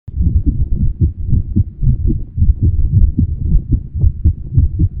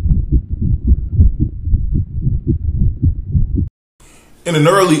In an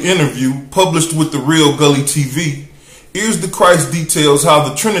early interview published with the real Gully TV, Ears to Christ details how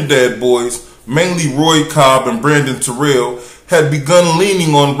the Trinidad boys, mainly Roy Cobb and Brandon Terrell, had begun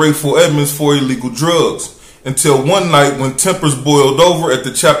leaning on Rayful Edmonds for illegal drugs, until one night when tempers boiled over at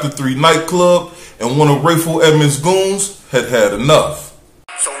the Chapter 3 nightclub and one of Rayful Edmonds' goons had had enough.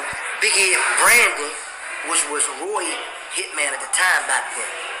 So Big Head Brandon, which was Roy hitman at the time back then,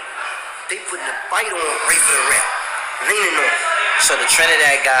 they putting a fight on Rayful Rd, leaning on him. So the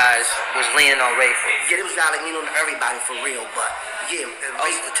Trinidad guys was leaning on Rayful. Yeah, they was like leaning on everybody for real, but yeah,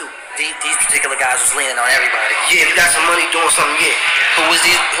 Rayful too. These particular guys was leaning on everybody. Yeah, they got some money doing something, yeah. Who was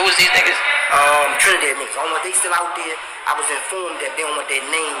these niggas? Trinidad niggas. I don't know if they still out there. I was informed that they don't want their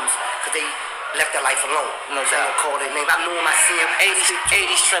names because they left their life alone. No so I don't call their names. I know them, I see them. 80s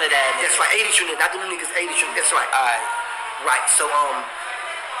Trinidad niggas. That's right, 80s Trinidad. Not them niggas, 80s Trinidad. That's right. Alright. Right, so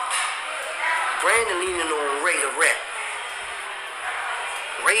Brandon leaning on Ray the Rep.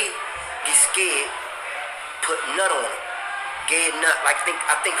 Ray get scared, put Nut on him. Gave Nut, like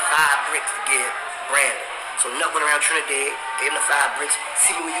I think 5 bricks to give Brandon. So Nut went around Trinidad, gave him the 5 bricks.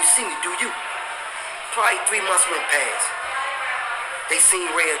 See me when you see me, do you? Probably 3 months went past. They seen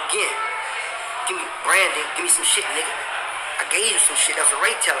Ray again. Give me Brandon, give me some shit, nigga. I gave you some shit. That was a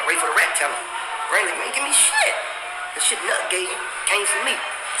Ray teller, Ray for the Rat teller. Brandon, man, give me shit. The shit Nut gave you came from me.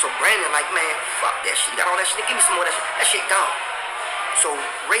 So Brandon like, man, fuck that shit. You got all that shit, give me some more of that shit. That shit gone. So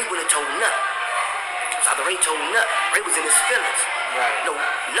Ray would have told Nut. So after Ray told Nut, Ray was in his feelings. Right. No,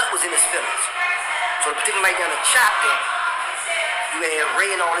 Nut was in his feelings. So the particular night down the chapter, you had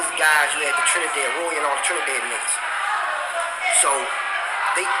Ray and all his guys, you had the Trinidad, Roy and all the Trinidad niggas. So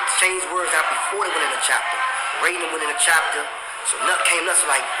they changed words out before they went in the chapter. Ray and them went in the chapter. So Nut came nuts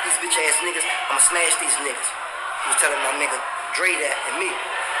like, these bitch ass niggas, I'ma smash these niggas. He was telling my nigga Dre that and me.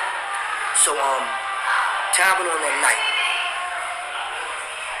 So time went on that night.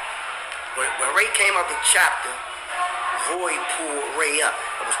 When Ray came out the chapter, Roy pulled Ray up.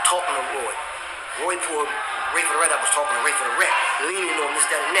 I was talking to Roy. Roy pulled Ray for the Red up. I was talking to Ray for the Red, leaning on this,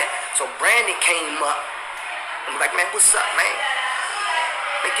 that, and that. So Brandon came up and was like, man, what's up, man?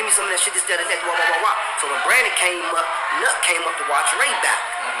 Man, give me some of that shit, this, that, and that, blah, blah, blah, blah. So when Brandon came up, Nut came up to watch Ray back.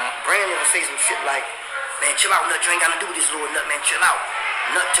 Brandon would say some shit like, man, chill out, Nut, you ain't got to do with this little Nut, man, chill out.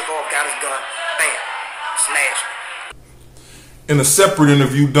 Nut took off, got his gun, bam, smashed. In a separate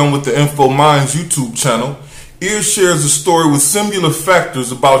interview done with the Info Minds YouTube channel, Ears shares a story with similar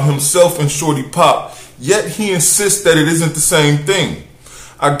factors about himself and Shorty Pop, yet he insists that it isn't the same thing.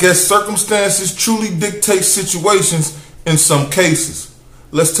 I guess circumstances truly dictate situations in some cases.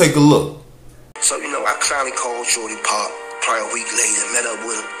 Let's take a look. So, you know, I finally called Shorty Pop probably a week later, met up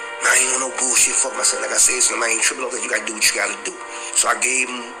with him. I ain't on no bullshit, fuck myself. Like I said, so I ain't tripping over that. You gotta do what you gotta do. So I gave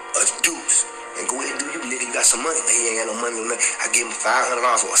him a deuce. And go ahead and do you, nigga. You got some money. He ain't got no money. I gave him $500 or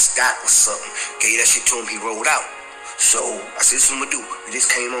a stock or something. Gave that shit to him. He rolled out. So I said, this is what I'm gonna do. We just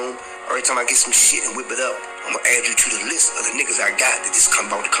came home. Every time I get some shit and whip it up, I'm gonna add you to the list of the niggas I got that just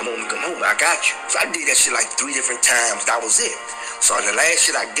about to come home and come home. I got you. So I did that shit like 3 different times. That was it. So the last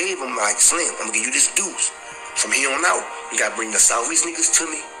shit I gave him, like, Slim, I'm gonna give you this deuce. From here on out, you gotta bring the Southeast niggas to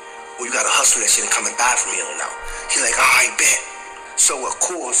me, or you gotta hustle that shit and come and buy from here on out. He's like, all right, bet. So of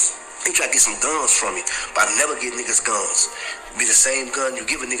course, he try to get some guns from me, but I never give niggas guns. Be the same gun you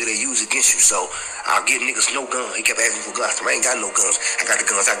give a nigga they use against you, so I'll give niggas no gun. He kept asking for guns. I ain't got no guns. I got the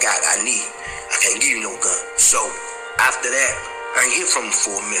guns I need. I can't give you no gun. So after that, I ain't hear from him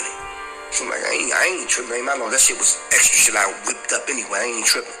for a minute. So I'm like, I ain't tripping. I know that shit was extra shit I whipped up anyway. I ain't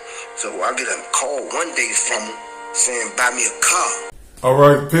tripping. So I get a call one day from him saying, buy me a car. All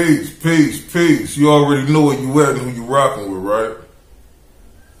right, peace. You already know where you at and who you rocking with, right?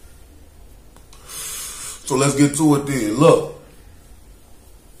 So let's get to it then. Look,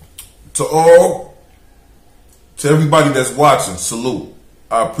 to everybody that's watching, salute.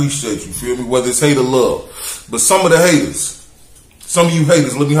 I appreciate you, feel me? Whether it's hate or love. But some of the haters, some of you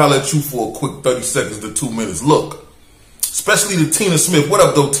haters, let me holler at you for a quick 30 seconds to 2 minutes. Look, especially to Tina Smith. What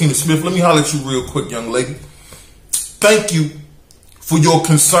up, though, Tina Smith? Let me holler at you real quick, young lady. Thank you for your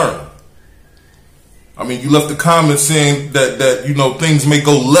concern. I mean, you left a comment saying that you know, things may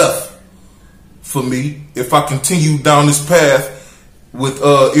go left for me if I continue down this path with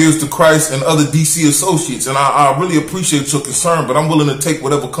Ears to Christ and other DC associates, and I really appreciate your concern, but I'm willing to take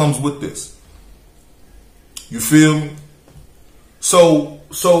whatever comes with this. You feel me? So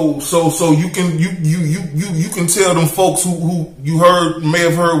you can tell them folks who you may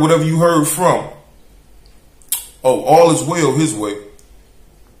have heard whatever you heard from. Oh, all is well his way.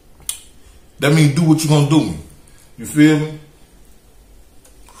 That means do what you're gonna do. You feel me?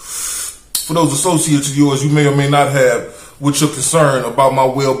 For those associates of yours, you may or may not have with your concern about my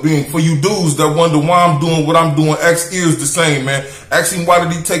well-being. For you dudes that wonder why I'm doing what I'm doing, ask Ears the same, man. Ask him why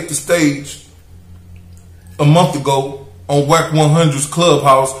did he take the stage a month ago on Whack 100's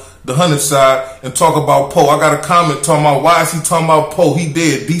Clubhouse, the 100 side, and talk about Poe. I got a comment talking about why is he talking about Poe? He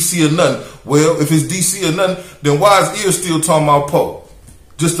dead, DC or nothing. Well, if it's DC or nothing, then why is Ears still talking about Poe?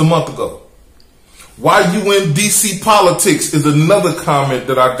 Just a month ago. Why you in DC politics is another comment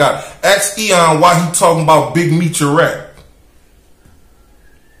that I got. Ask Eon why he talking about Big Meat Your Rap.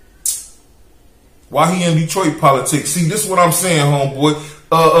 Why he in Detroit politics? See, this is what I'm saying, homeboy.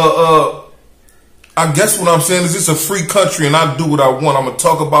 I guess what I'm saying is it's a free country and I do what I want. I'm going to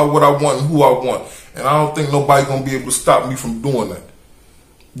talk about what I want and who I want. And I don't think nobody going to be able to stop me from doing that.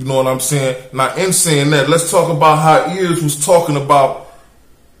 You know what I'm saying? Now, in saying that, let's talk about how Ears was talking about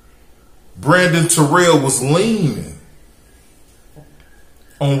Brandon Terrell was leaning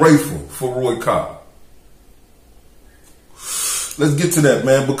on Rayful for Roy Cobb. Let's get to that,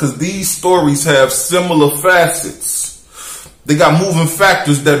 man, because these stories have similar facets. They got moving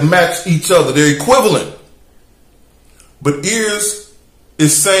factors that match each other. They're equivalent. But Ears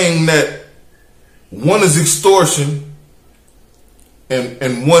is saying that one is extortion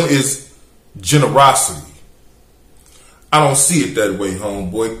and one is generosity. I don't see it that way,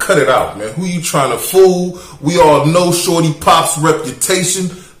 homeboy. Cut it out, man. Who you trying to fool? We all know Shorty Pop's reputation.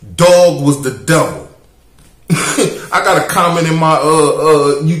 Dog was the devil. I got a comment in my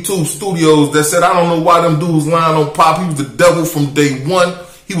YouTube studios that said, I don't know why them dudes lying on Pop. He was the devil from day one.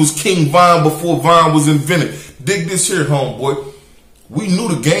 He was King Vine before Vine was invented. Dig this here, homeboy. We knew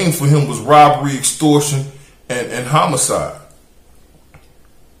the game for him was robbery, extortion, and homicide.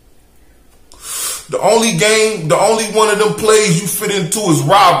 The only one of them plays you fit into is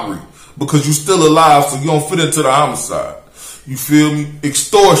robbery because you're still alive, so you don't fit into the homicide. You feel me?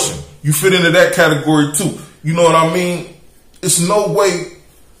 Extortion. You fit into that category too. You know what I mean? It's no way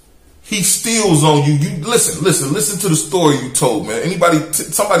he steals on you. You listen to the story you told, man.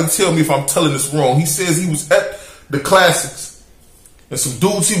 Somebody tell me if I'm telling this wrong. He says he was at the Classics and some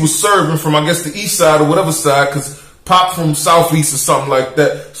dudes he was serving from, I guess, the east side or whatever side, because Pop from southeast or something like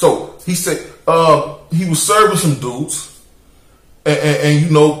that. So he said he was serving some dudes, and you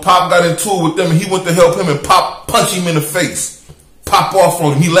know, Pop got into it with them, and he went to help him, and Pop punched him in the face. Pop off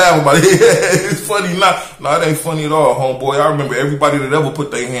on him. He laughed about it. It's funny. No, it ain't funny at all, homeboy. I remember everybody that ever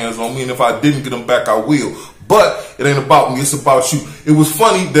put their hands on me, and if I didn't get them back, I will. But it ain't about me. It's about you. It was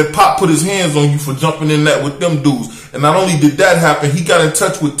funny that Pop put his hands on you for jumping in that with them dudes. And not only did that happen, he got in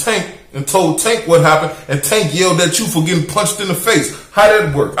touch with Tank and told Tank what happened, and Tank yelled at you for getting punched in the face. How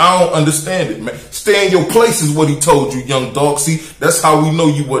that work? I don't understand it, man. Stay in your place is what he told you, young dog. See, that's how we know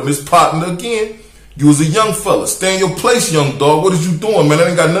you wasn't his partner again. You was a young fella. Stay in your place, young dog. What is you doing, man? That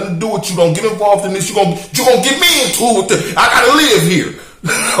ain't got nothing to do with you. Don't get involved in this. You gonna get me into it with this. I gotta live here.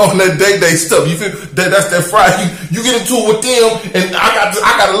 On that day stuff. You feel that's that Friday. You get into it with them, and I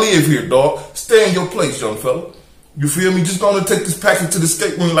gotta live here, dog. Stay in your place, young fella. You feel me? Just gonna take this package to the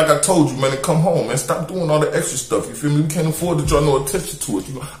skate room like I told you, man, and come home, man. Stop doing all the extra stuff. You feel me? We can't afford to draw no attention to it.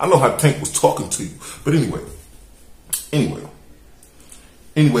 I know how Tank was talking to you. But anyway,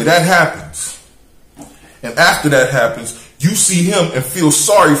 that happens. And after that happens, you see him and feel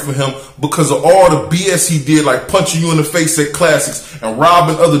sorry for him because of all the BS he did, like punching you in the face at Classics and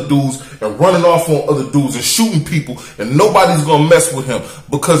robbing other dudes and running off on other dudes and shooting people, and nobody's gonna mess with him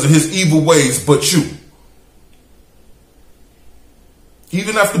because of his evil ways but you.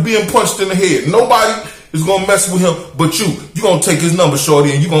 Even after being punched in the head, nobody is gonna mess with him but you. You gonna take his number,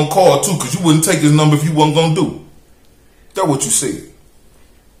 Shorty, and you gonna call too, because you wouldn't take his number if you wasn't gonna do. That's what you said.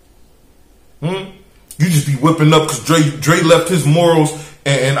 You just be whipping up because Dre left his morals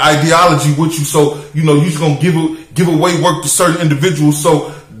and ideology with you, so you know you just gonna give away work to certain individuals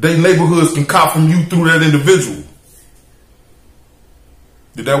so their neighborhoods can cop from you through that individual.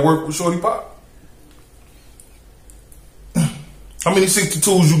 Did that work with Shorty Pop? How many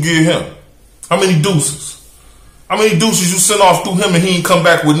 62s you give him? How many deuces? How many deuces you sent off through him and he ain't come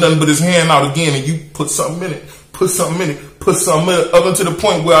back with nothing but his hand out again, and you put something in it, put something in it, up until the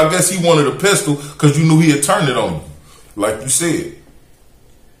point where I guess he wanted a pistol because you knew he had turned it on you, like you said.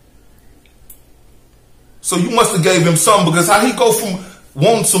 So you must have gave him something, because how he go from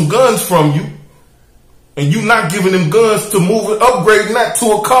wanting some guns from you and you not giving him guns to move it, upgrading that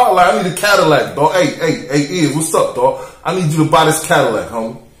to a car? Like, I need a Cadillac, dog. Hey, Iz, what's up, dog? I need you to buy this Cadillac,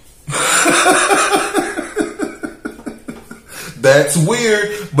 homie. That's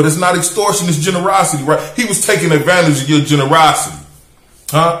weird, but it's not extortion, it's generosity, right? He was taking advantage of your generosity,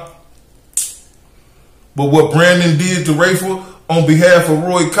 huh? But what Brandon did to Rayful on behalf of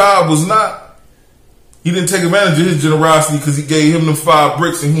Roy Cobb was not. He didn't take advantage of his generosity because he gave him them 5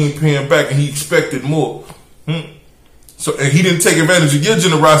 bricks and he ain't paying back and he expected more. So, and he didn't take advantage of your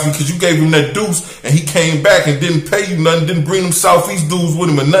generosity because you gave him that deuce and he came back and didn't pay you nothing, didn't bring them Southeast dudes with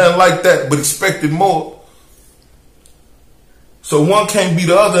him or nothing like that, but expected more. So one can't be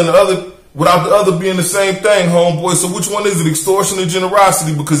the other and the other without the other being the same thing, homeboy. So which one is it, extortion or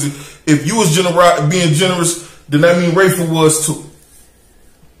generosity? Because if you was being generous, then that means Rayful was too.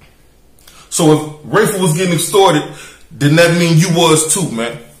 So if Rayful was getting extorted, then that means you was too,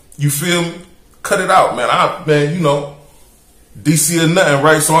 man. You feel me? Cut it out, man. Man, you know, DC or nothing,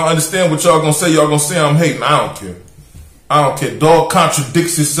 right? So I understand what y'all gonna say. Y'all gonna say I'm hating. I don't care. I don't care. Dog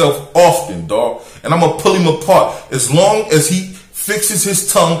contradicts himself often, dog. And I'm gonna pull him apart. As long as he fixes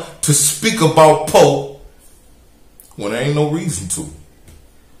his tongue to speak about Poe when there ain't no reason to.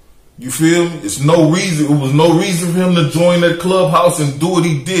 You feel me? It's no reason. It was no reason for him to join that clubhouse and do what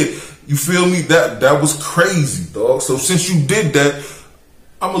he did. You feel me? That was crazy, dog. So since you did that,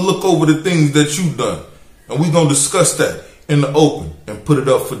 I'm gonna look over the things that you done. And we gonna discuss that in the open and put it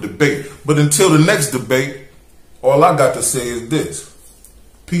up for debate. But until the next debate, all I got to say is this.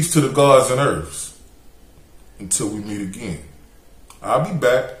 Peace to the gods and earths. Until we meet again. I'll be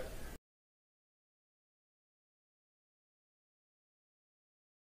back.